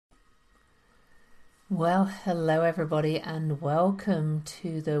Well, hello everybody, and welcome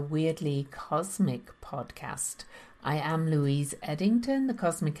to the Weirdly Cosmic podcast. I am Louise Eddington, the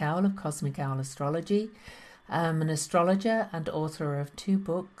Cosmic Owl of Cosmic Owl Astrology. I'm an astrologer and author of two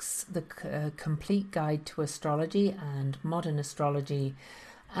books, The Complete Guide to Astrology and Modern Astrology,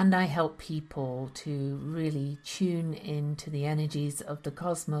 and I help people to really tune into the energies of the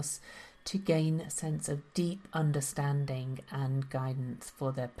cosmos to gain a sense of deep understanding and guidance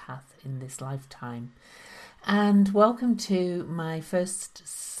for their path in this lifetime. And welcome to my first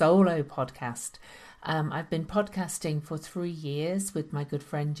solo podcast. I've been podcasting for 3 years with my good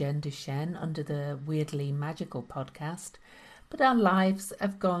friend Jen Duchenne under the Weirdly Magical podcast. But our lives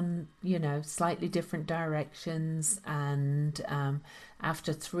have gone, slightly different directions. And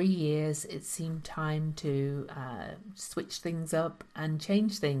after 3 years, it seemed time to switch things up and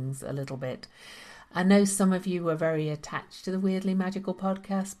change things a little bit. I know some of you were very attached to the Weirdly Magical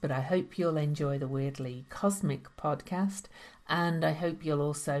podcast, but I hope you'll enjoy the Weirdly Cosmic podcast. And I hope you'll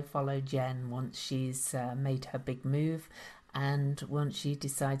also follow Jen once she's made her big move and once she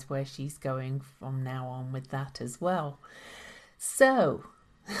decides where she's going from now on with that as well. So,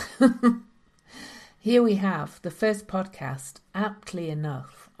 here we have the first podcast, aptly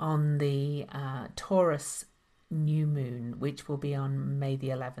enough, on the Taurus new moon, which will be on May the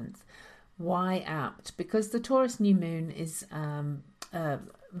 11th. Why apt? Because the Taurus new moon is,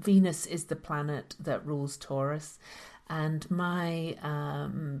 Venus is the planet that rules Taurus, and my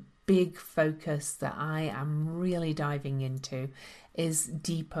big focus that I am really diving into is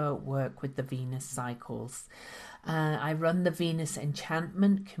deeper work with the Venus cycles. I run the Venus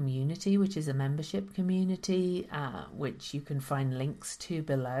Enchantment community, which is a membership community, which you can find links to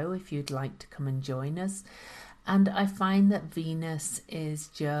below if you'd like to come and join us. And I find that Venus is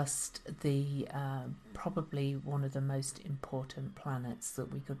just the probably one of the most important planets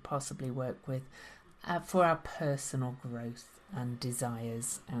that we could possibly work with for our personal growth and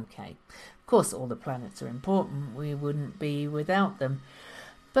desires. Okay, of course, all the planets are important. We wouldn't be without them.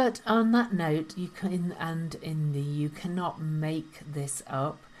 But on that note, you cannot make this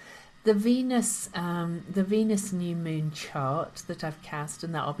up. The Venus new moon chart that I've cast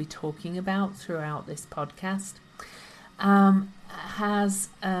and that I'll be talking about throughout this podcast has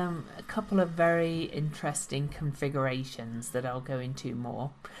a couple of very interesting configurations that I'll go into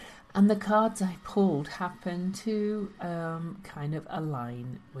more. And the cards I pulled happen to kind of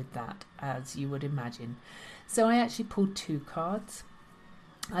align with that, as you would imagine. So I actually pulled 2 cards.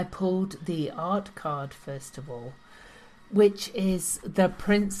 I pulled the art card first of all, which is the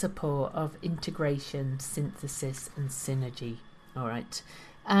principle of integration, synthesis, and synergy. All right.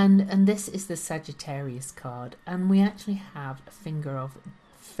 And this is the Sagittarius card. And we actually have a finger of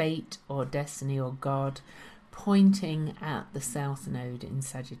fate or destiny or God pointing at the South Node in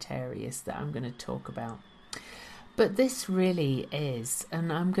Sagittarius that I'm going to talk about. But this really is,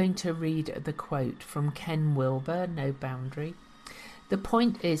 and I'm going to read the quote from Ken Wilber, No Boundary. The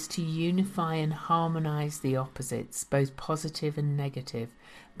point is to unify and harmonize the opposites, both positive and negative,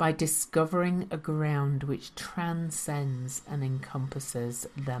 by discovering a ground which transcends and encompasses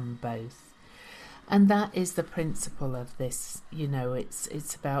them both. And that is the principle of this.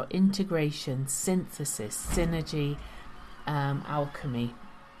 It's about integration, synthesis, synergy, alchemy.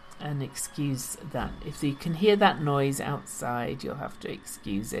 And excuse that. If you can hear that noise outside, you'll have to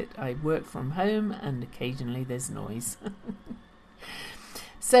excuse it. I work from home and occasionally there's noise.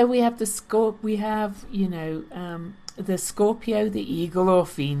 So we have the the Scorpio, the eagle or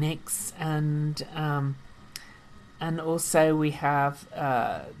phoenix, and also we have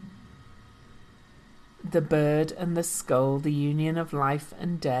the bird and the skull, the union of life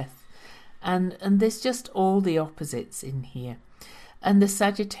and death, and there's just all the opposites in here. And the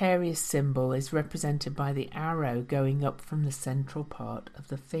Sagittarius symbol is represented by the arrow going up from the central part of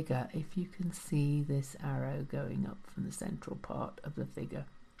the figure. If you can see this arrow going up from the central part of the figure.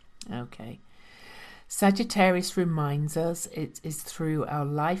 Okay. Sagittarius reminds us it is through our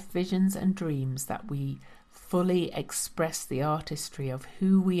life visions and dreams that we fully express the artistry of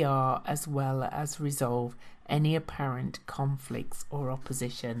who we are, as well as resolve any apparent conflicts or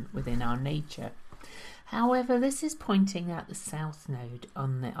opposition within our nature. However, this is pointing at the South Node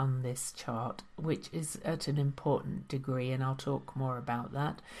on this chart, which is at an important degree, and I'll talk more about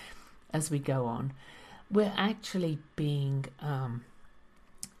that as we go on. We're actually being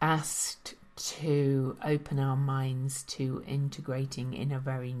asked to open our minds to integrating in a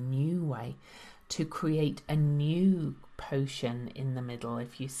very new way, to create a new potion in the middle.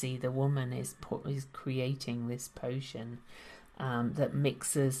 If you see, the woman is creating this potion that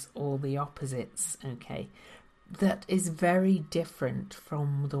mixes all the opposites. Okay, that is very different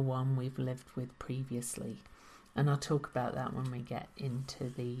from the one we've lived with previously. And I'll talk about that when we get into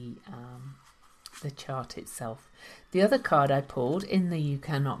the chart itself. The other card I pulled in the You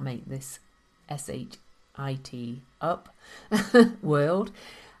Cannot Make This SHIT Up world,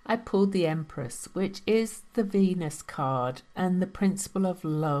 I pulled the Empress, which is the Venus card and the principle of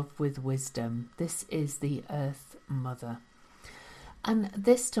love with wisdom. This is the Earth Mother. And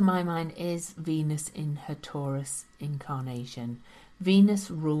this, to my mind, is Venus in her Taurus incarnation.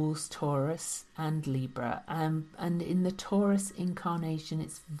 Venus rules Taurus and Libra, and in the Taurus incarnation,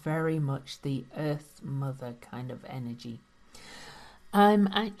 it's very much the Earth Mother kind of energy. I'm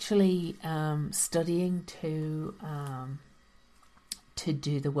actually studying to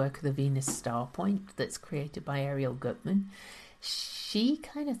do the work of the Venus Star Point that's created by Ariel Gutman. She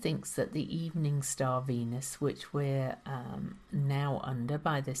kind of thinks that the evening star Venus, which we're now under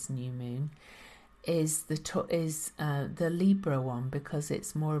by this new moon, is the Libra one, because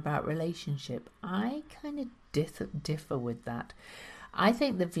it's more about relationship. I kind of differ with that. I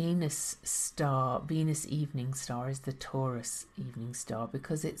think the Venus evening star is the Taurus evening star,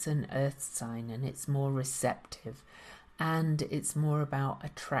 because it's an earth sign and it's more receptive, and it's more about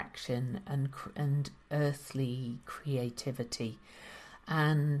attraction and earthly creativity,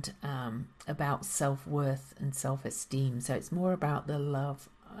 and about self-worth and self-esteem. So it's more about the love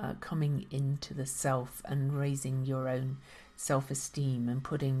coming into the self and raising your own self-esteem and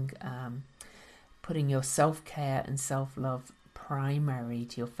putting your self-care and self-love primary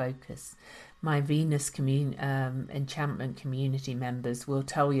to your focus. My Venus enchantment community members will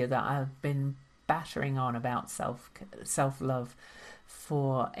tell you that I've been battering on about self-love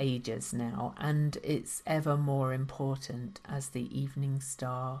for ages now, and it's ever more important as the evening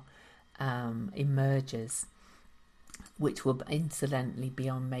star emerges, which will incidentally be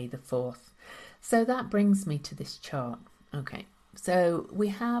on May the 4th. So that brings me to this chart. Okay, so we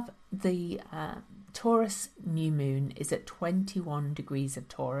have the Taurus new moon is at 21 degrees of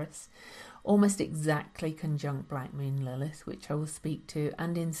Taurus, almost exactly conjunct Black Moon Lilith, which I will speak to,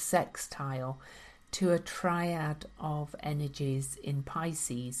 and in sextile to a triad of energies in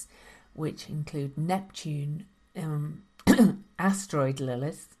Pisces, which include Neptune, asteroid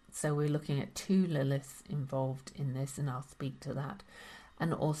Lilith. So we're looking at two Liliths involved in this, and I'll speak to that,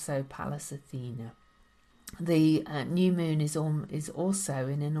 and also Pallas Athena. The new moon is also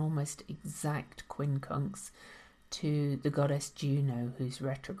in an almost exact quincunx to the goddess Juno, who's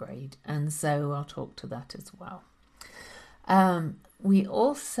retrograde, and so I'll talk to that as well. We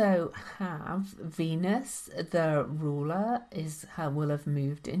also have Venus, the ruler, will have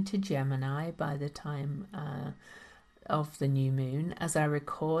moved into Gemini by the time of the new moon. As I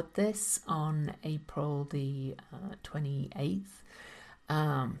record this on April the 28th,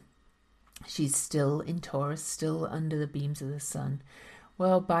 she's still in Taurus, still under the beams of the sun.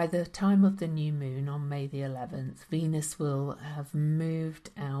 Well, by the time of the new moon on May the 11th, Venus will have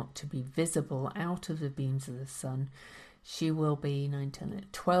moved out to be visible out of the beams of the sun. She will be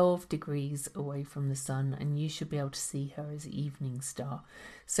 12 degrees away from the sun, and you should be able to see her as evening star.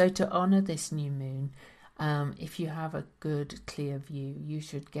 So to honour this new moon, if you have a good clear view, you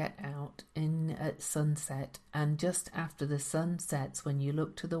should get out at sunset, and just after the sun sets, when you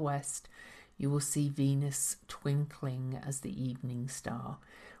look to the west, you will see Venus twinkling as the evening star,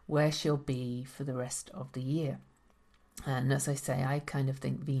 where she'll be for the rest of the year. And as I say, I kind of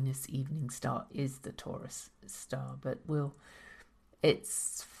think Venus evening star is the Taurus star, but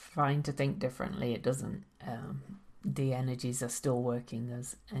it's fine to think differently. It doesn't, the energies are still working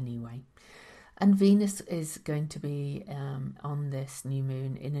as anyway. And Venus is going to be on this new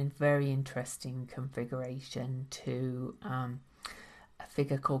moon in a very interesting configuration to a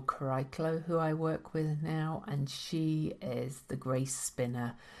figure called Chariklo, who I work with now, and she is the Grace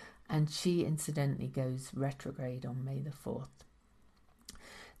Spinner, and she incidentally goes retrograde on May the 4th.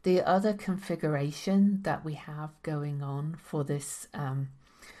 The other configuration that we have going on for this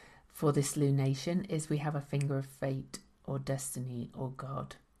lunation is we have a finger of fate or destiny or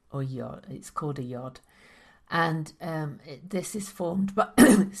God or Yod. It's called a Yod, and this is formed by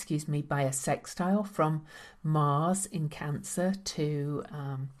by a sextile from Mars in Cancer to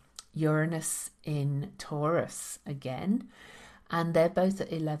Uranus in Taurus again. And they're both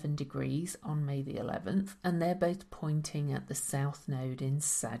at 11 degrees on May the 11th, and they're both pointing at the South Node in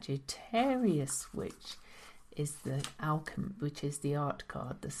Sagittarius, which is the art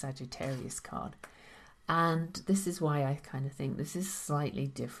card, the Sagittarius card. And this is why I kind of think this is slightly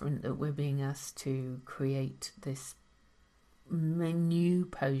different, that we're being asked to create this new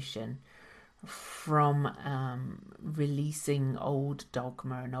potion from releasing old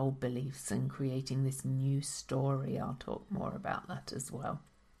dogma and old beliefs and creating this new story. I'll talk more about that as well.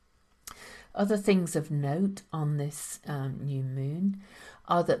 Other things of note on this new moon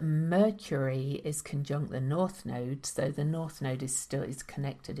are that Mercury is conjunct the North Node, so the North Node is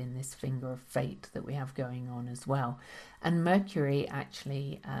connected in this finger of fate that we have going on as well. And Mercury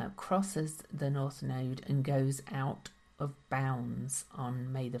actually crosses the North Node and goes out of bounds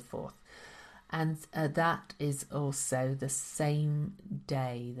on May the 4th. And that is also the same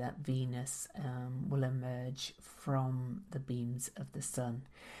day that Venus will emerge from the beams of the sun.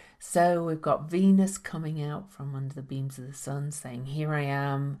 So we've got Venus coming out from under the beams of the sun saying, here I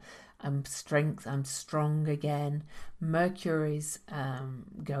am, I'm strong again. Mercury's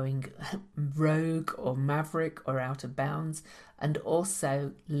going rogue or maverick or out of bounds, and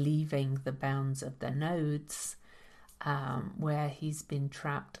also leaving the bounds of the nodes where he's been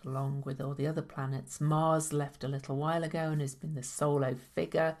trapped along with all the other planets. Mars left a little while ago and has been the solo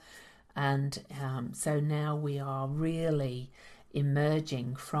figure. And so now we are really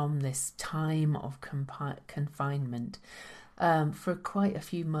emerging from this time of confinement. For quite a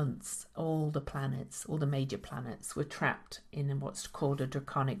few months, all the major planets were trapped in what's called a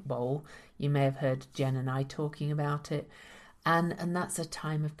draconic bowl. You may have heard Jen and I talking about it. And that's a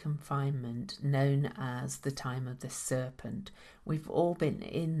time of confinement known as the time of the serpent. We've all been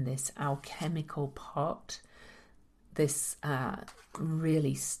in this alchemical pot, this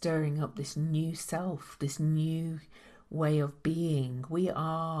really stirring up this new self, this new way of being. We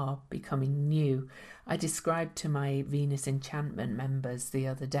are becoming new. I described to my Venus Enchantment members the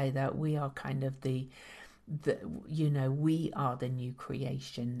other day that we are kind of we are the new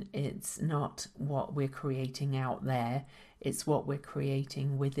creation. It's not what we're creating out there, it's what we're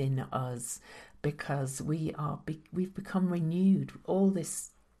creating within us, because we've become renewed. All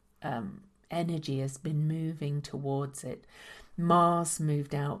this energy has been moving towards it. Mars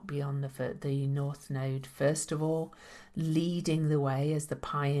moved out beyond the North Node, first of all, leading the way as the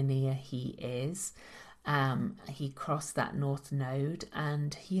pioneer he is. He crossed that North Node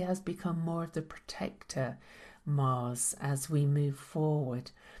and he has become more of the protector, Mars, as we move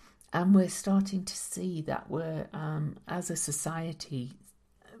forward. And we're starting to see that we're, as a society,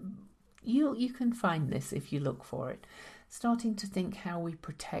 you can find this if you look for it, starting to think how we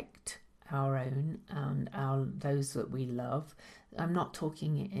protect our own and those that we love. I'm not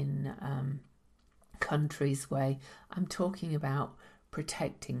talking in countries way. I'm talking about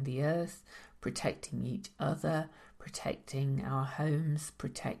protecting the earth, protecting each other, protecting our homes,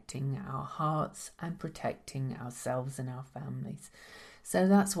 protecting our hearts, and protecting ourselves and our families. So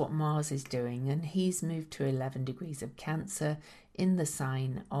that's what Mars is doing, and he's moved to 11 degrees of Cancer in the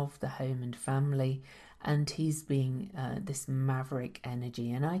sign of the home and family, and he's being this maverick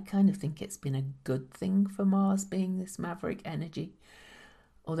energy. And I kind of think it's been a good thing for Mars being this maverick energy,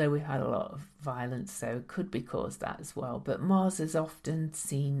 although we've had a lot of violence, so it could be caused that as well. But Mars is often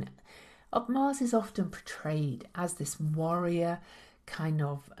portrayed as this warrior, kind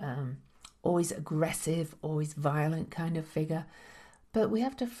of always aggressive, always violent kind of figure. But we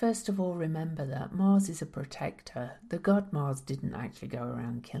have to first of all remember that Mars is a protector. The god Mars didn't actually go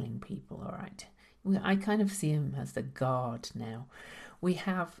around killing people, all right? I kind of see him as the guard now. We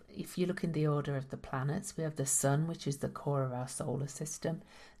have, if you look in the order of the planets, we have the Sun, which is the core of our solar system,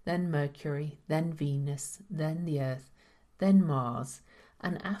 then Mercury, then Venus, then the Earth, then Mars.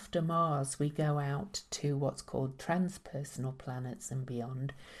 And after Mars, we go out to what's called transpersonal planets and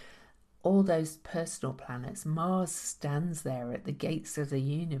beyond. All those personal planets, Mars stands there at the gates of the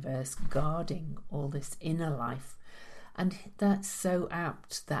universe guarding all this inner life. And that's so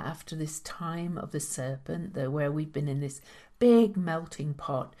apt that after this time of the serpent, where we've been in this big melting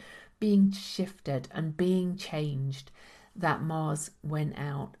pot, being shifted and being changed, that Mars went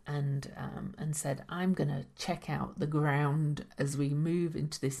out and said, I'm going to check out the ground as we move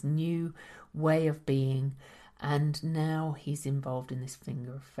into this new way of being. And now he's involved in this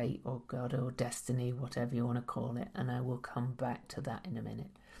finger of fate or God or destiny, whatever you want to call it. And I will come back to that in a minute.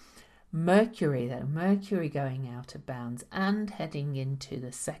 Mercury, though, Mercury going out of bounds and heading into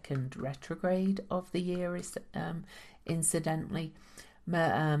the second retrograde of the year is incidentally.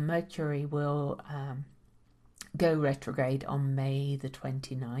 Mercury will go retrograde on May the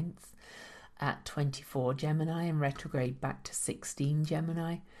 29th at 24 Gemini and retrograde back to 16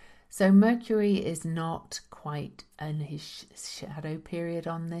 Gemini. So Mercury is not quite in his shadow period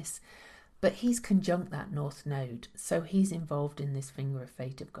on this, but he's conjunct that North Node. So he's involved in this finger of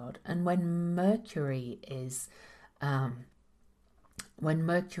fate of God. And when Mercury is out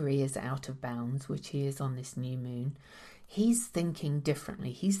of bounds, which he is on this new moon, he's thinking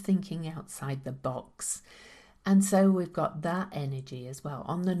differently. He's thinking outside the box. And so we've got that energy as well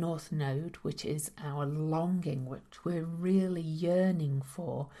on the North Node, which is our longing, which we're really yearning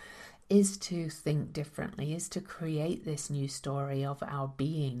for, is to think differently, is to create this new story of our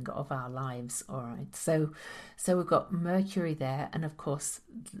being, of our lives. All right. So we've got Mercury there. And of course,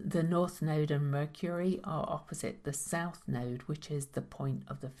 the North Node and Mercury are opposite the South Node, which is the point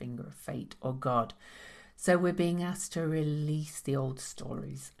of the finger of fate or God. So we're being asked to release the old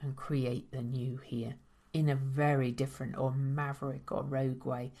stories and create the new here in a very different or maverick or rogue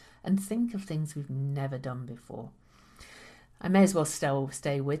way, and think of things we've never done before. I may as well still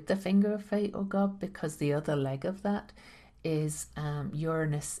stay with the finger of fate or God, because the other leg of that is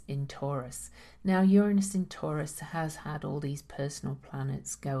Uranus in Taurus. Now, Uranus in Taurus has had all these personal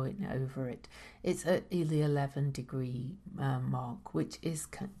planets going over it. It's at the 11-degree mark, which is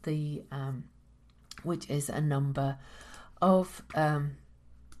a number of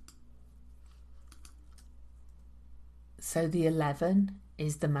so the 11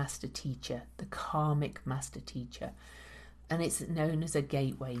 is the master teacher, the karmic master teacher, and it's known as a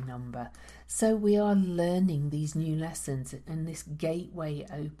gateway number. So we are learning these new lessons and this gateway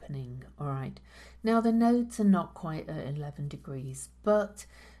opening. All right. Now the nodes are not quite at 11 degrees, but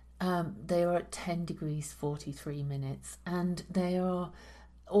they are at 10 degrees 43 minutes, and they are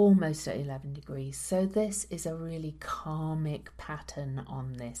almost at 11 degrees. So this is a really karmic pattern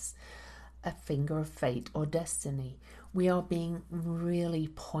on this, a finger of fate or destiny. We are being really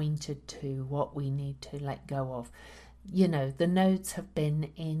pointed to what we need to let go of. You know, the nodes have been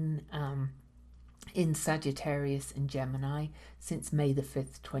in Sagittarius and Gemini since May the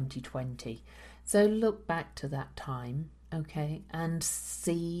 5th, 2020. So look back to that time, okay, and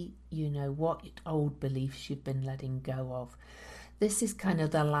see, you know, what old beliefs you've been letting go of. This is kind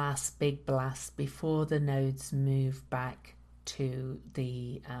of the last big blast before the nodes move back to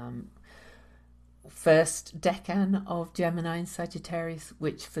the first decan of Gemini and Sagittarius,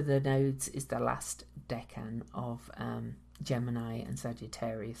 which for the nodes is the last decan of Gemini and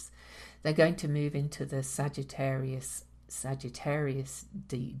Sagittarius. They're going to move into the Sagittarius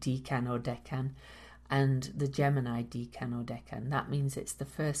decan or decan, and the Gemini decan or decan. That means it's the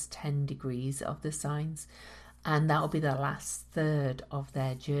first 10 degrees of the signs, and that will be the last third of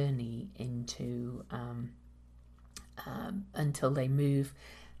their journey into until they move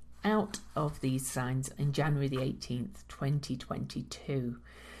out of these signs in January the 18th, 2022.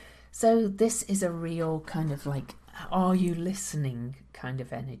 So this is a real kind of like, are you listening kind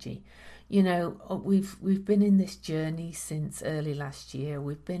of energy. You know, we've been in this journey since early last year.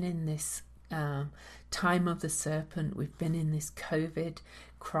 We've been in this time of the serpent. We've been in this COVID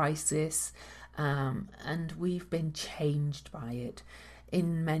crisis, and we've been changed by it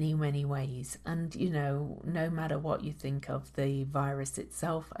in many, many ways. And, you know, no matter what you think of the virus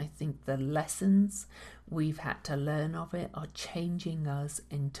itself, I think the lessons we've had to learn of it are changing us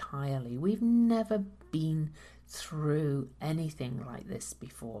entirely. We've never been through anything like this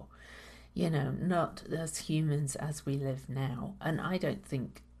before, you know, not as humans as we live now. And I don't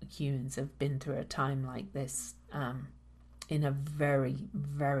think humans have been through a time like this in a very,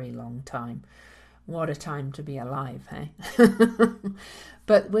 very long time. What a time to be alive, hey?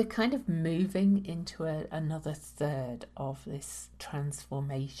 But we're kind of moving into another third of this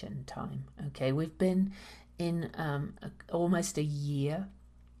transformation time, okay? We've been in almost a year,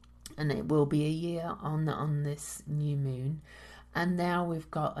 and it will be a year on this new moon. And now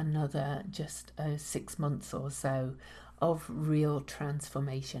we've got another just 6 months or so of real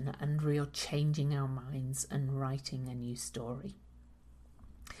transformation and real changing our minds and writing a new story.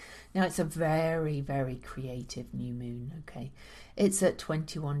 Now, it's a very, very creative new moon, okay? It's at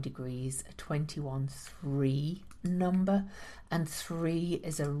 21 degrees, a 21-3 number, and 3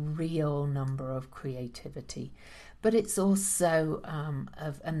 is a real number of creativity. But it's also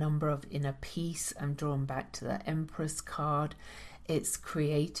of a number of inner peace. I'm drawn back to the Empress card. It's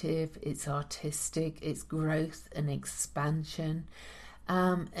creative, it's artistic, it's growth and expansion.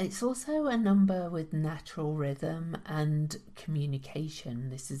 It's also a number with natural rhythm and communication.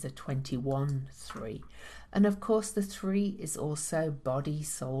 This is a 21-3. And of course, the 3 is also body,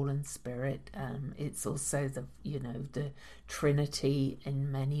 soul, and spirit. It's also the Trinity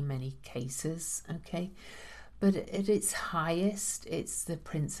in many, many cases, okay? But at its highest, it's the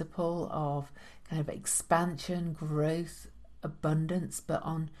principle of kind of expansion, growth, abundance, but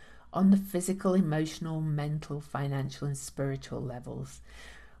on the physical, emotional, mental, financial, and spiritual levels.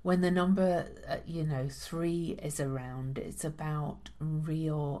 When the number, 3 is around, it's about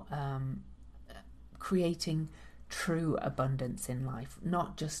real creating true abundance in life,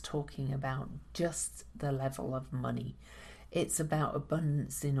 not just talking about just the level of money. It's about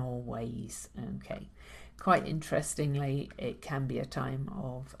abundance in all ways. Okay. Quite interestingly, it can be a time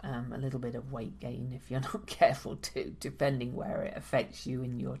of a little bit of weight gain if you're not careful too, depending where it affects you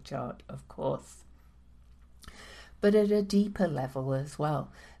in your chart, of course. But at a deeper level as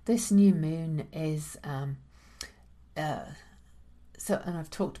well, this new moon is so, and I've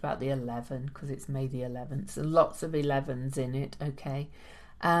talked about the 11 because it's May the 11th, so lots of 11s in it, okay.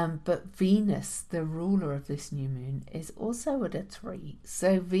 But Venus, the ruler of this new moon, is also at a 3.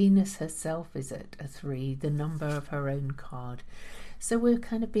 So Venus herself is at a 3, the number of her own card. So we're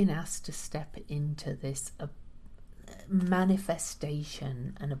kind of being asked to step into this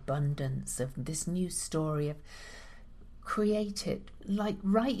manifestation and abundance of this new story of create it, like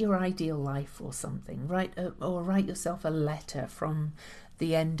write your ideal life or something, or write yourself a letter from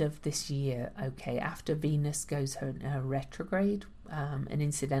the end of this year, okay, after Venus goes her retrograde. And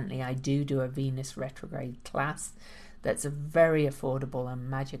incidentally, I do a Venus retrograde class that's a very affordable and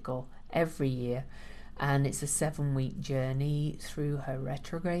magical every year, and it's a 7-week journey through her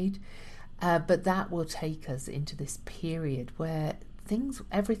retrograde. But that will take us into this period where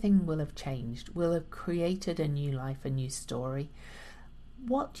everything will have changed. We'll have created a new life, a new story.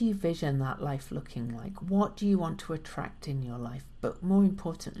 What do you vision that life looking like? What do you want to attract in your life? But more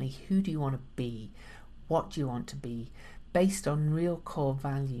importantly, who do you want to be? What do you want to be? Based on real core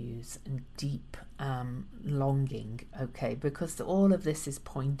values and deep longing, okay? Because all of this is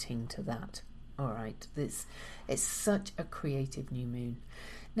pointing to that. All right, it's such a creative new moon.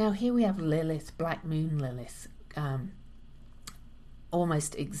 Now here we have Lilith, Black Moon Lilith,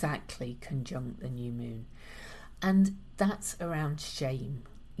 almost exactly conjunct the new moon, and that's around shame.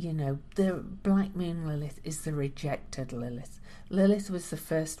 You know, the Black Moon Lilith is the rejected Lilith. Lilith was the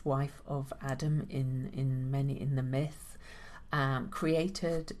first wife of Adam in the myth,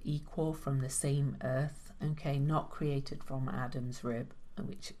 created equal from the same earth, okay, not created from Adam's rib,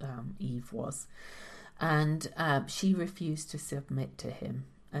 which Eve was, and she refused to submit to him.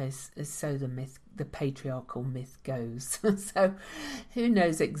 As so the patriarchal myth goes. So who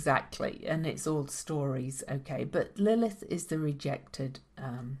knows exactly, and it's all stories, okay. But Lilith is the rejected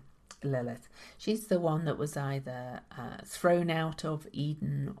Lilith. She's the one that was either thrown out of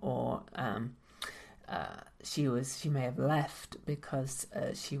Eden, or she may have left because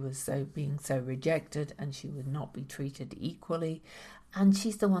she was being so rejected, and she would not be treated equally. And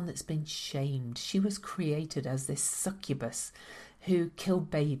she's the one that's been shamed. She was created as this succubus who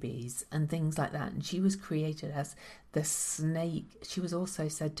killed babies and things like that. And she was created as the snake. She was also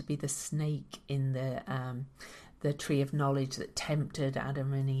said to be the snake in the tree of knowledge that tempted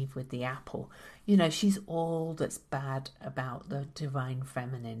Adam and Eve with the apple. You know, she's all that's bad about the divine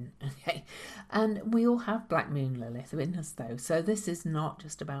feminine, okay? And we all have Black Moon Lilith in us, though. So this is not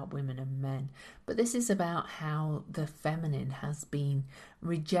just about women and men, but this is about how the feminine has been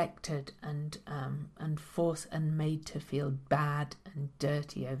rejected and forced and made to feel bad and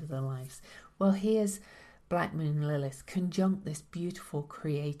dirty over their lives. Well, here's Black Moon Lilith conjunct this beautiful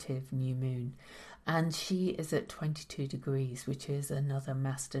creative new moon. And she is at 22 degrees, which is another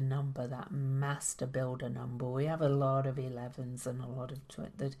master number, that master builder number. We have a lot of 11s and a lot of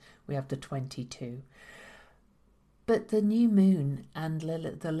we have the 22. But the new moon and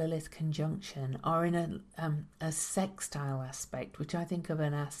the Lilith conjunction are in a sextile aspect, which I think of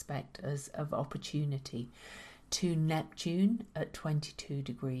an aspect as of opportunity, to Neptune at 22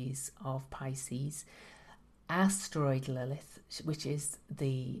 degrees of Pisces. Asteroid Lilith, which is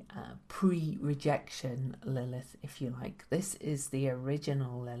the pre-rejection Lilith, if you like. This is the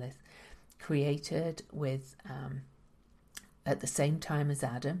original Lilith, created with at the same time as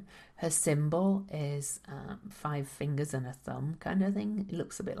Adam. Her symbol is 5 fingers and a thumb kind of thing. It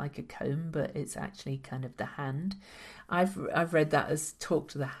looks a bit like a comb, but it's actually kind of the hand. I've read that as talk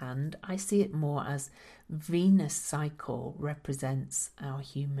to the hand. I see it more as Venus cycle represents our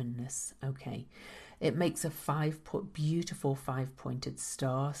humanness, okay. It makes a beautiful 5-pointed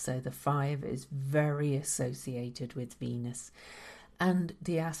star, so the 5 is very associated with Venus. And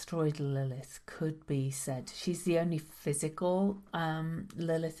the asteroid Lilith could be said, she's the only physical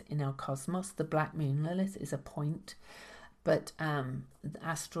Lilith in our cosmos. The Black Moon Lilith is a point, but the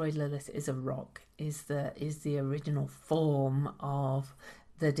asteroid Lilith is a rock, is the original form of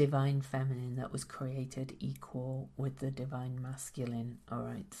the divine feminine that was created equal with the divine masculine. All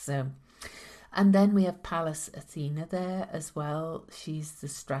right, so... And then we have Pallas Athena there as well. She's the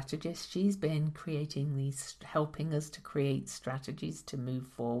strategist. She's been helping us to create strategies to move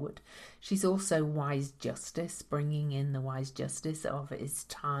forward. She's also wise justice, bringing in the wise justice of its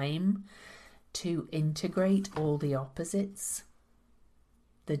time. to integrate all the opposites,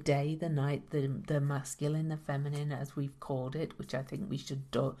 the day, the night, the masculine, the feminine, as we've called it, which I think we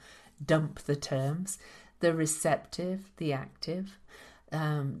should dump the terms, the receptive, the active,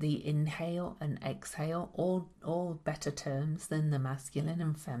 the inhale and exhale, all better terms than the masculine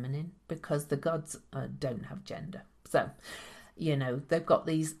and feminine, because the gods don't have gender. So, they've got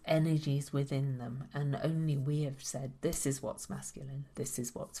these energies within them, and only we have said this is what's masculine, this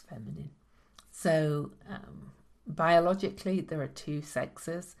is what's feminine. So biologically there are two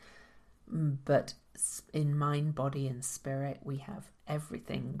sexes, but in mind, body and spirit we have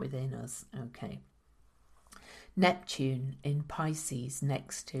everything within us. Okay. Neptune in Pisces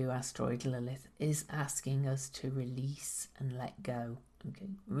next to asteroid Lilith is asking us to release and let go. Okay,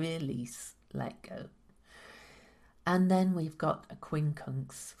 release, let go. And then we've got a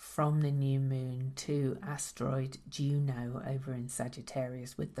quincunx from the new moon to asteroid Juno over in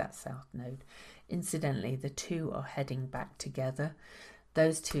Sagittarius with that south node. Incidentally, the two are heading back together.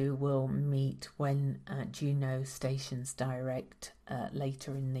 Those two will meet when Juno stations direct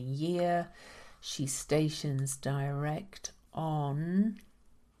later in the year. She stations direct on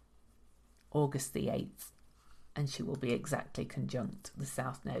August the 8th, and she will be exactly conjunct the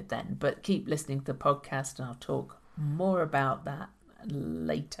south node then. But keep listening to the podcast and I'll talk more about that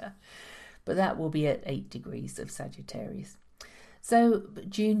later. But that will be at 8 degrees of Sagittarius. So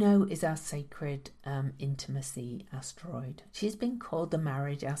Juno is our sacred intimacy asteroid. She's been called the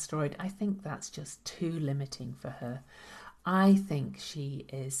marriage asteroid. I think that's just too limiting for her. I think she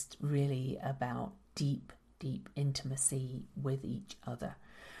is really about deep, deep intimacy with each other.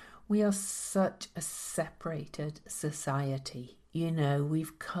 We are such a separated society.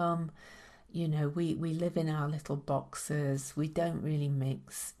 We've come, we live in our little boxes. We don't really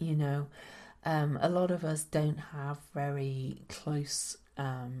mix, a lot of us don't have very close,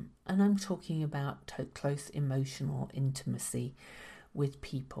 and I'm talking about close emotional intimacy with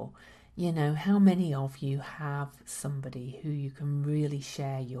people. How many of you have somebody who you can really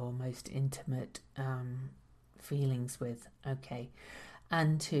share your most intimate feelings with, okay,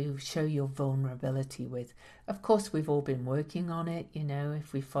 and to show your vulnerability with? Of course, we've all been working on it,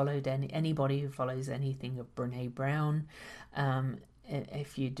 if we followed anybody who follows anything of Brene Brown.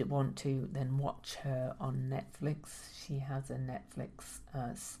 If you want to, then watch her on Netflix. She has a Netflix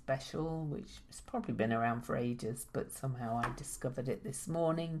special, which has probably been around for ages, but somehow I discovered it this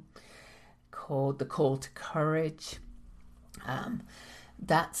morning, called The Call to Courage.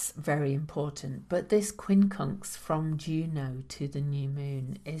 That's very important. But this quincunx from Juno to the new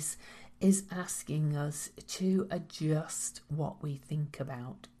moon is asking us to adjust what we think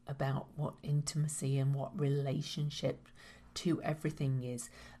about what intimacy and what relationship to everything is.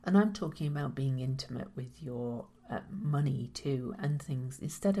 And I'm talking about being intimate with your money too and things.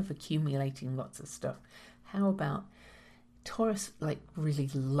 Instead of accumulating lots of stuff, how about Taurus really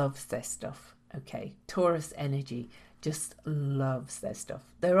loves their stuff? Okay, Taurus energy just loves their stuff.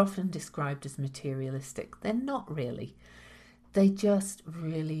 They're often described as materialistic. They're not really. They just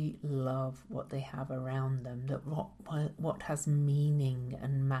really love what they have around them, that what has meaning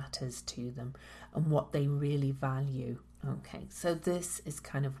and matters to them and what they really value. Okay, so this is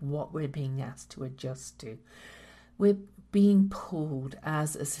kind of what we're being asked to adjust to. We're being pulled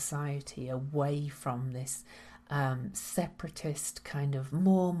as a society away from this separatist kind of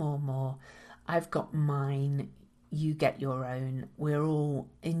more. I've got mine, you get your own. We're all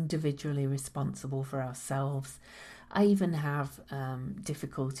individually responsible for ourselves. I even have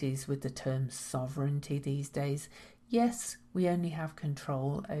difficulties with the term sovereignty these days. Yes, we only have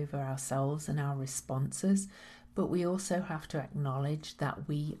control over ourselves and our responses, but we also have to acknowledge that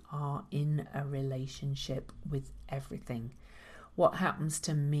we are in a relationship with everything. What happens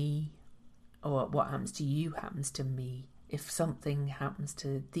to me or what happens to you happens to me. If something happens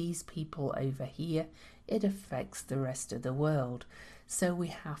to these people over here, it affects the rest of the world. So we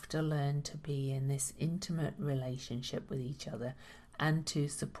have to learn to be in this intimate relationship with each other and to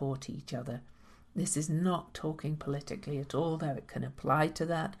support each other. This is not talking politically at all, though it can apply to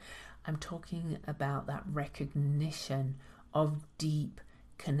that. I'm talking about that recognition of deep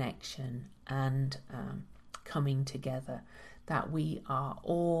connection and coming together, that we are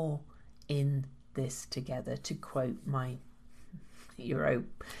all in this together, to quote my hero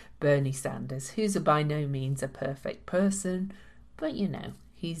Bernie Sanders, who's by no means a perfect person, but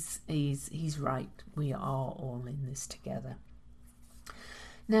he's right. We are all in this together.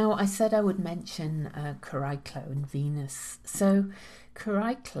 Now, I said I would mention Caraiclo and Venus. So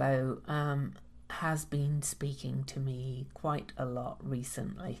Caraiclo has been speaking to me quite a lot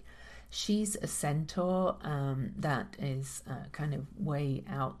recently. She's a centaur that is kind of way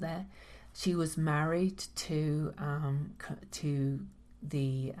out there. She was married to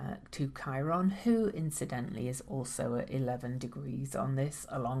Chiron, who incidentally is also at 11 degrees on this,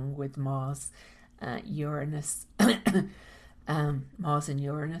 along with Mars, Uranus, Mars and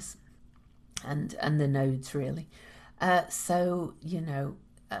Uranus, and the nodes really. So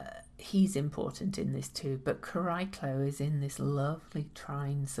he's important in this too. But Chariklo is in this lovely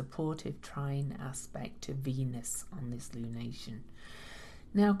trine, supportive trine aspect to Venus on this lunation.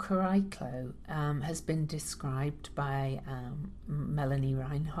 Now, Chariklo has been described by Melanie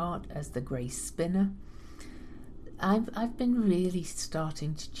Reinhardt as the grace spinner. I've been really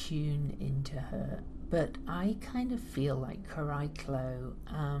starting to tune into her, but I kind of feel like Chariklo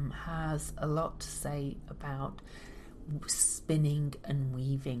has a lot to say about spinning and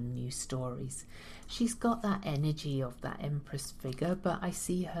weaving new stories. She's got that energy of that Empress figure, but I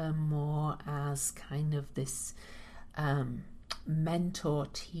see her more as kind of this mentor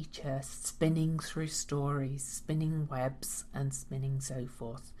teacher, spinning through stories, spinning webs and spinning so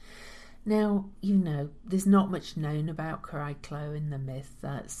forth. Now, there's not much known about Chariklo in the myth.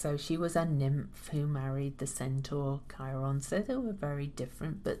 So she was a nymph who married the centaur Chiron, so they were very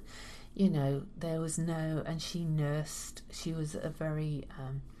different, but there was and she was a very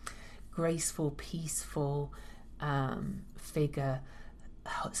graceful, peaceful figure,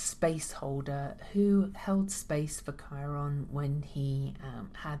 space holder, who held space for Chiron when he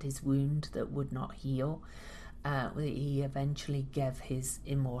had his wound that would not heal. He eventually gave his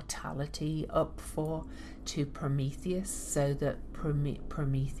immortality up to Prometheus, so that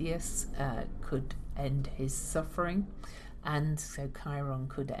Prometheus could end his suffering, and so Chiron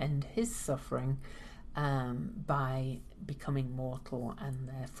could end his suffering by becoming mortal, and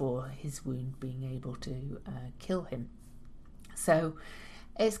therefore his wound being able to kill him. So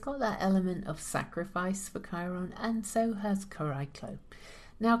it's got that element of sacrifice for Chiron, and so has Chariklo.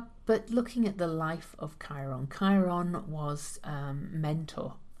 Now, but looking at the life of Chiron was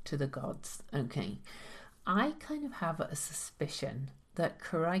mentor to the gods. Okay, I kind of have a suspicion that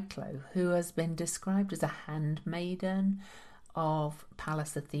Chariklo, who has been described as a handmaiden of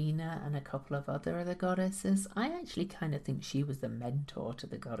Pallas Athena and a couple of other goddesses, I actually kind of think she was the mentor to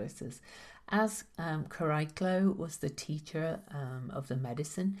the goddesses. As Chariklo was the teacher of the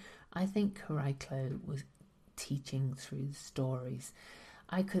medicine, I think Chariklo was teaching through the stories.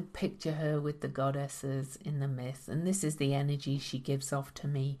 I could picture her with the goddesses in the myth, and this is the energy she gives off to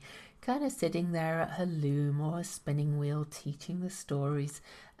me, kind of sitting there at her loom or her spinning wheel, teaching the stories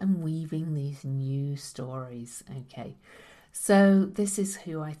and weaving these new stories. Okay, so this is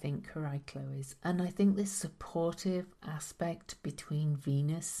who I think Chariklo is, and I think this supportive aspect between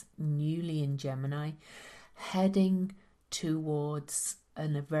Venus, newly in Gemini, heading towards a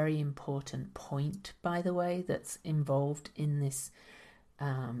very important point, by the way, that's involved in this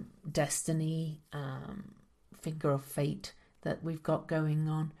destiny, figure of fate that we've got going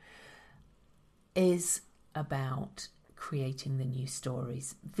on, is about creating the new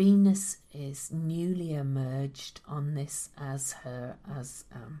stories. Venus is newly emerged on this as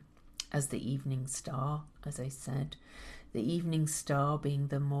the evening star, as I said. The evening star being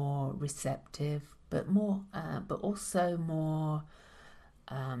the more receptive, but also more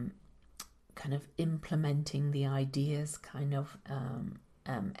kind of implementing the ideas kind of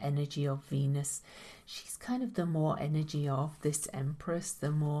energy of Venus. She's kind of the more energy of this Empress,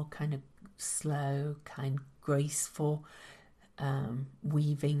 the more kind of slow, kind of graceful,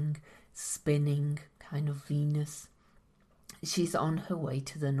 weaving, spinning kind of Venus. She's on her way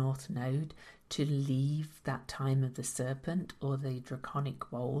to the North Node to leave that time of the serpent or the draconic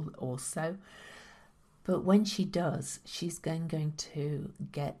bowl also. But when she does, she's going to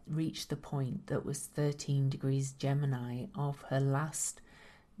reach the point that was 13 degrees Gemini of her last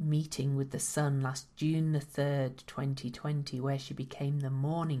meeting with the sun last June the 3rd, 2020, where she became the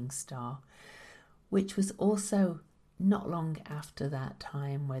morning star, which was also not long after that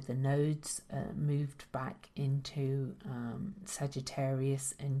time where the nodes moved back into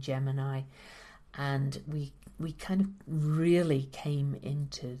Sagittarius and Gemini, and we kind of really came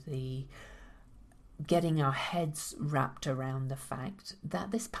into the getting our heads wrapped around the fact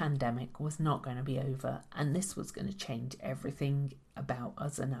that this pandemic was not going to be over, and this was going to change everything about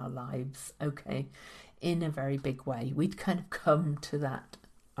us and our lives, okay, in a very big way. We'd kind of come to that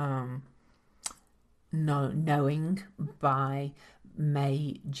knowing by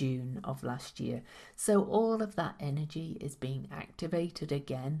May, June of last year. So all of that energy is being activated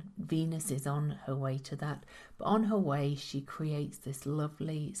again. Venus is on her way to that, but on her way she creates this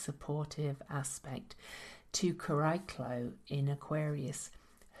lovely supportive aspect to Chariklo in Aquarius,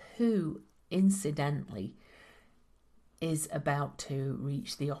 who incidentally is about to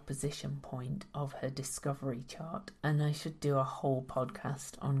reach the opposition point of her discovery chart, and I should do a whole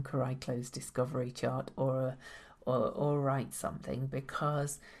podcast on Caraiclo's discovery chart or write something,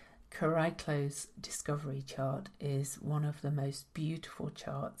 because Caraiclo's discovery chart is one of the most beautiful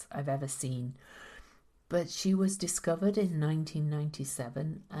charts I've ever seen. But she was discovered in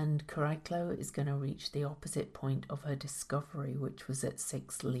 1997, and Caraiclo is going to reach the opposite point of her discovery, which was at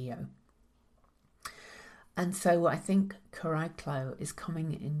 6 Leo. And so I think Caraiclo is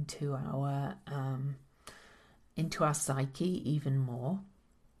coming into our psyche even more,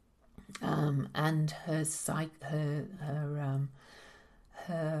 and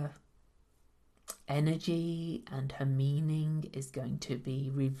her energy and her meaning is going to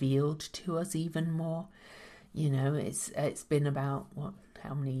be revealed to us even more. You know, it's been about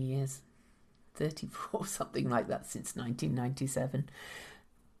how many years? 34, something like that, since 1997.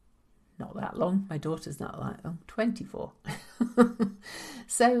 Not that long. My daughter's not that long. 24.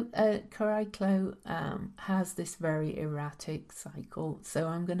 So Caraiclo has this very erratic cycle, so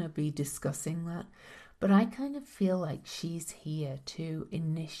I'm going to be discussing that. But I kind of feel like she's here to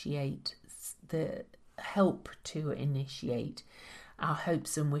initiate our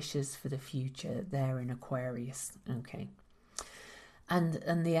hopes and wishes for the future there in Aquarius. Okay.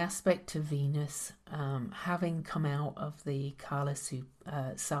 And the aspect of Venus, having come out of the Kala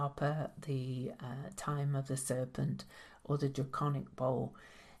Sarpa, the time of the serpent, or the draconic bowl,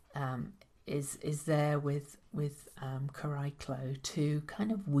 is there with Caraiclo to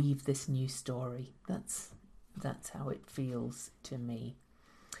kind of weave this new story. That's how it feels to me.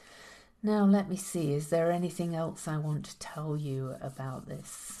 Now let me see, is there anything else I want to tell you about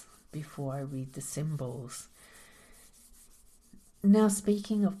this before I read the symbols? Now,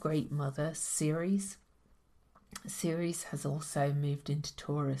 speaking of Great Mother, Ceres has also moved into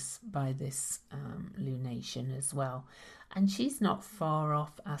Taurus by this lunation as well. And she's not far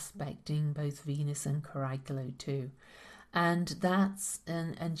off aspecting both Venus and Caraiclo too. And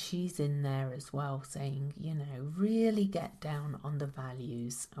and she's in there as well, saying, you know, really get down on the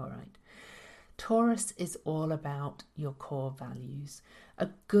values. All right. Taurus is all about your core values. A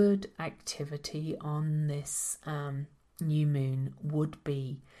good activity on this new moon would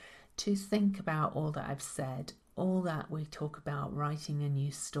be to think about all that I've said, all that we talk about writing a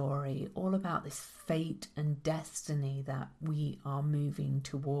new story, all about this fate and destiny that we are moving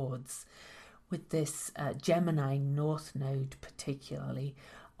towards with this Gemini North Node particularly,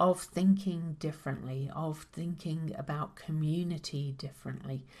 of thinking differently, of thinking about community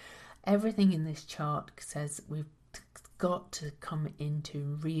differently. Everything in this chart says we've got to come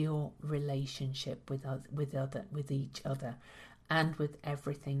into real relationship with each other and with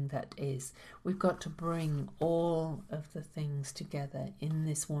everything that is. We've got to bring all of the things together in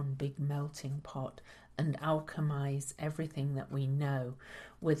this one big melting pot and alchemize everything that we know,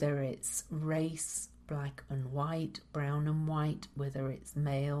 whether it's race, black and white, brown and white, whether it's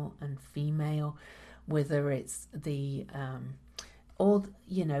male and female, whether it's the all,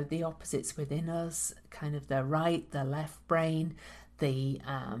 you know, the opposites within us, kind of the right, the left brain, the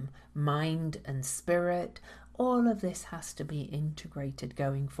mind and spirit. All of this has to be integrated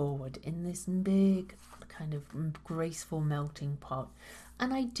going forward in this big kind of graceful melting pot.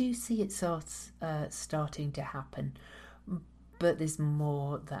 And I do see it starting to happen, but there's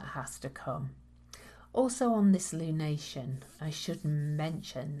more that has to come. Also on this lunation, I should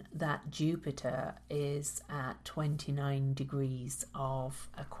mention that Jupiter is at 29 degrees of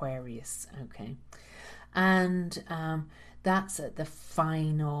Aquarius, okay? And that's at the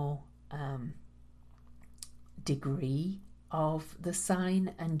final degree of the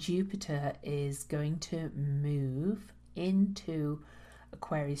sign, and Jupiter is going to move into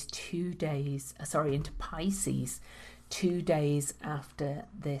Aquarius into Pisces 2 days after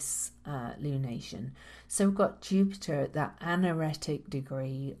this lunation. So we've got Jupiter at that anaretic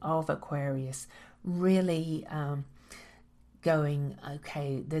degree of Aquarius, really going,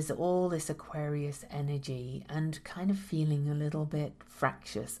 okay, there's all this Aquarius energy, and kind of feeling a little bit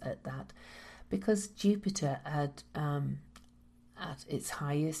fractious at that, because Jupiter at its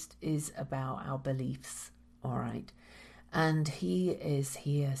highest is about our beliefs, all right? And he is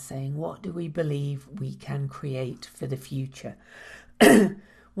here saying, what do we believe we can create for the future?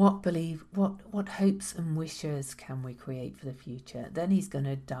 What hopes and wishes can we create for the future? Then he's going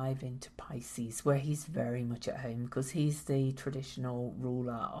to dive into Pisces, where he's very much at home, because he's the traditional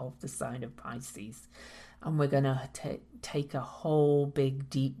ruler of the sign of Pisces. And we're going to take a whole big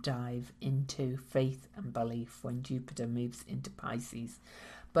deep dive into faith and belief when Jupiter moves into Pisces.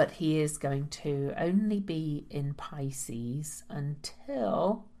 But he is going to only be in Pisces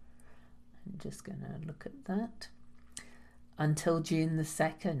until, I'm just going to look at that, until June the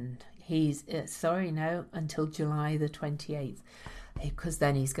 2nd. Until July the 28th, because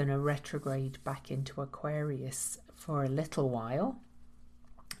then he's going to retrograde back into Aquarius for a little while,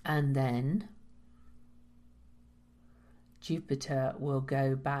 and then Jupiter will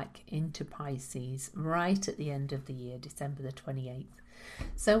go back into Pisces right at the end of the year, December the 28th.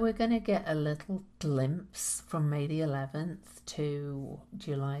 So we're going to get a little glimpse from May the 11th to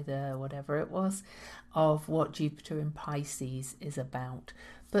July the whatever it was of what Jupiter in Pisces is about.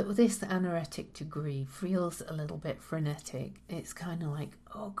 But this anaretic degree feels a little bit frenetic. It's kind of like,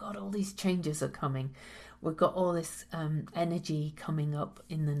 oh God, all these changes are coming. We've got all this energy coming up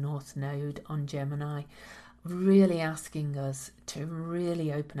in the North Node on Gemini, really asking us to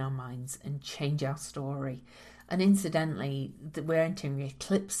really open our minds and change our story. And incidentally, we're entering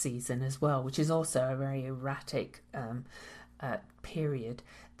eclipse season as well, which is also a very erratic period.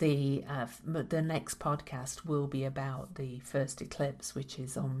 The next podcast will be about the first eclipse, which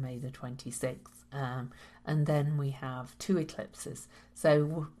is on May the 26th. And then we have 2 eclipses. So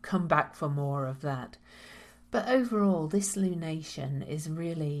we'll come back for more of that. But overall, this lunation is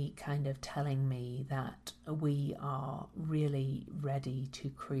really kind of telling me that we are really ready to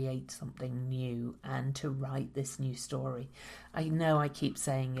create something new and to write this new story. I know I keep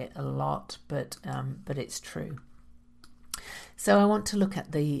saying it a lot, but it's true. So I want to look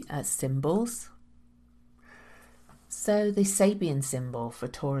at the symbols. So the Sabian symbol for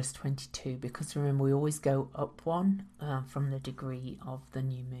Taurus 22, because remember we always go up one from the degree of the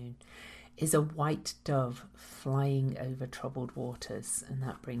new moon, is a white dove flying over troubled waters. And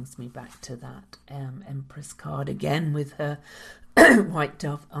that brings me back to that Empress card again, with her white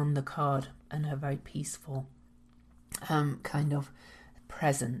dove on the card and her very peaceful kind of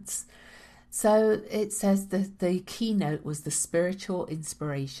presence. So it says that the keynote was the spiritual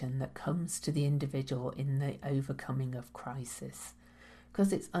inspiration that comes to the individual in the overcoming of crisis.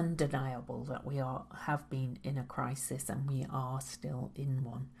 Because it's undeniable that we have been in a crisis, and we are still in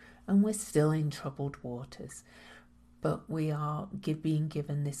one, and we're still in troubled waters, but we are being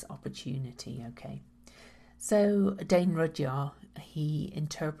given this opportunity. Okay, so Dane Rudhyar, he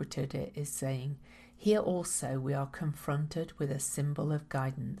interpreted it as saying, here also we are confronted with a symbol of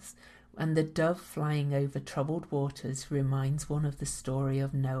guidance, and the dove flying over troubled waters reminds one of the story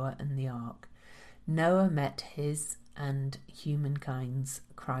of Noah and the ark. Noah met his and humankind's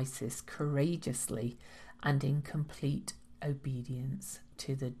crisis courageously and in complete obedience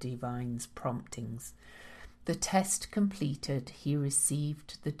to the divine's promptings. The test completed, he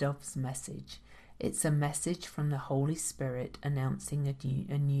received the dove's message. It's a message from the Holy Spirit announcing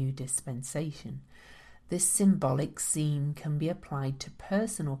a new dispensation. This symbolic scene can be applied to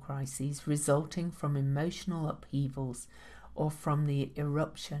personal crises resulting from emotional upheavals or from the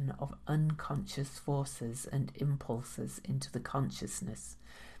eruption of unconscious forces and impulses into the consciousness,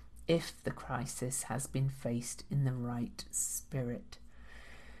 if the crisis has been faced in the right spirit.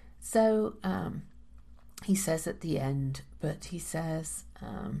 So he says at the end, but he says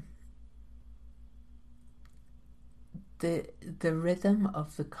the rhythm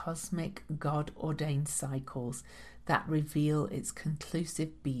of the cosmic God-ordained cycles that reveal its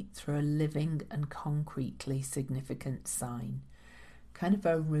conclusive beat through a living and concretely significant sign. Kind of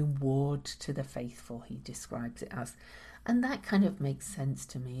a reward to the faithful, he describes it as. And that kind of makes sense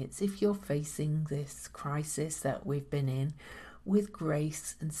to me. It's if you're facing this crisis that we've been in with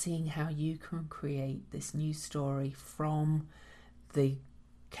grace and seeing how you can create this new story from the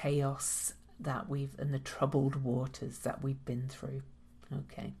chaos that and the troubled waters that we've been through.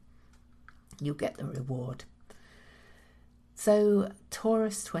 Okay, you'll get the reward. So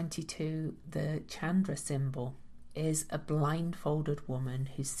Taurus 22, the Chandra symbol, is a blindfolded woman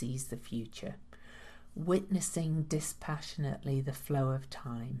who sees the future, witnessing dispassionately the flow of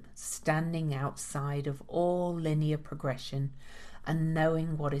time, standing outside of all linear progression and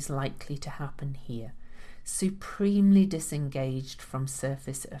knowing what is likely to happen here, supremely disengaged from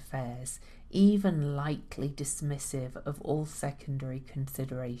surface affairs, even lightly dismissive of all secondary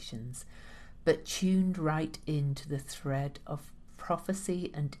considerations, but tuned right into the thread of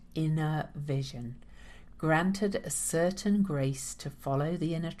prophecy and inner vision, granted a certain grace to follow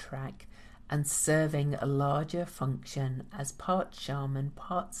the inner track and serving a larger function as part shaman,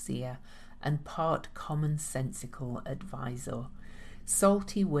 part seer, and part commonsensical advisor.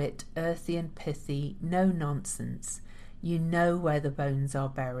 Salty wit, earthy and pithy, no nonsense. You know where the bones are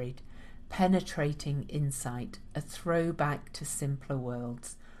buried. Penetrating insight, a throwback to simpler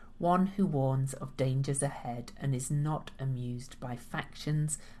worlds. One who warns of dangers ahead and is not amused by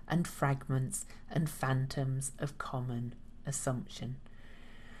factions and fragments and phantoms of common assumption.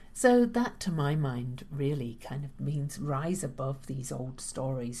 So that, to my mind, really kind of means rise above these old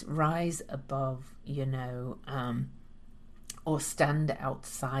stories, rise above, or stand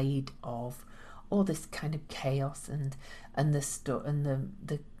outside of all this kind of chaos and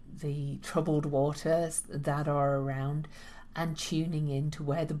the troubled waters that are around, and tuning into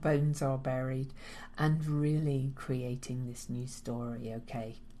where the bones are buried and really creating this new story.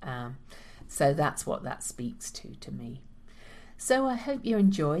 Okay, so that's what that speaks to me. So I hope you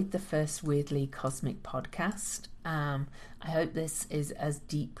enjoyed the first Weirdly Cosmic podcast. I hope this is as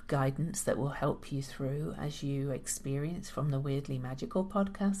deep guidance that will help you through as you experience from the Weirdly Magical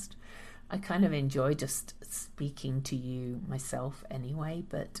podcast. I kind of enjoy just speaking to you myself anyway,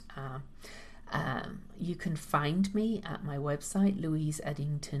 but you can find me at my website,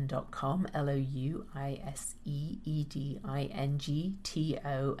 louiseedington.com,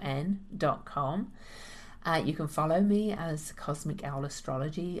 louiseedington.com. You can follow me as Cosmic Owl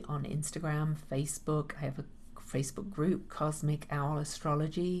Astrology on Instagram, Facebook. I have a Facebook group, Cosmic Owl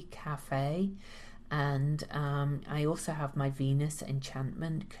Astrology Cafe, and I also have my Venus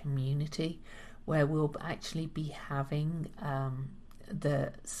Enchantment community, where we'll actually be having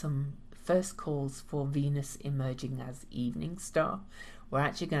some first calls for Venus emerging as evening star. We're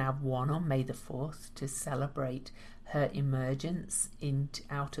actually going to have one on May the 4th to celebrate her emergence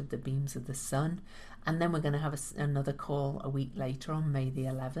out of the beams of the sun. And then we're going to have another call a week later on May the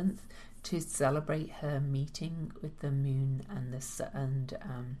 11th to celebrate her meeting with the moon and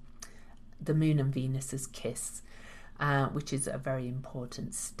the moon and Venus's kiss, which is a very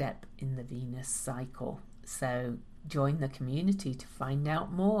important step in the Venus cycle. So join the community to find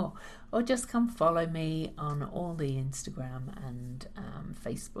out more, or just come follow me on all the Instagram and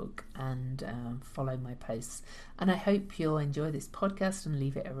Facebook, and follow my posts. And I hope you'll enjoy this podcast and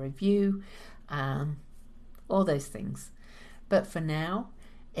leave it a review, all those things. But for now,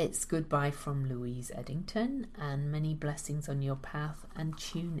 it's goodbye from Louise Edington, and many blessings on your path, and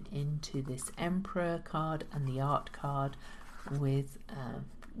tune into this Emperor card and the Art card with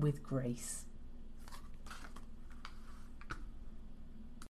grace.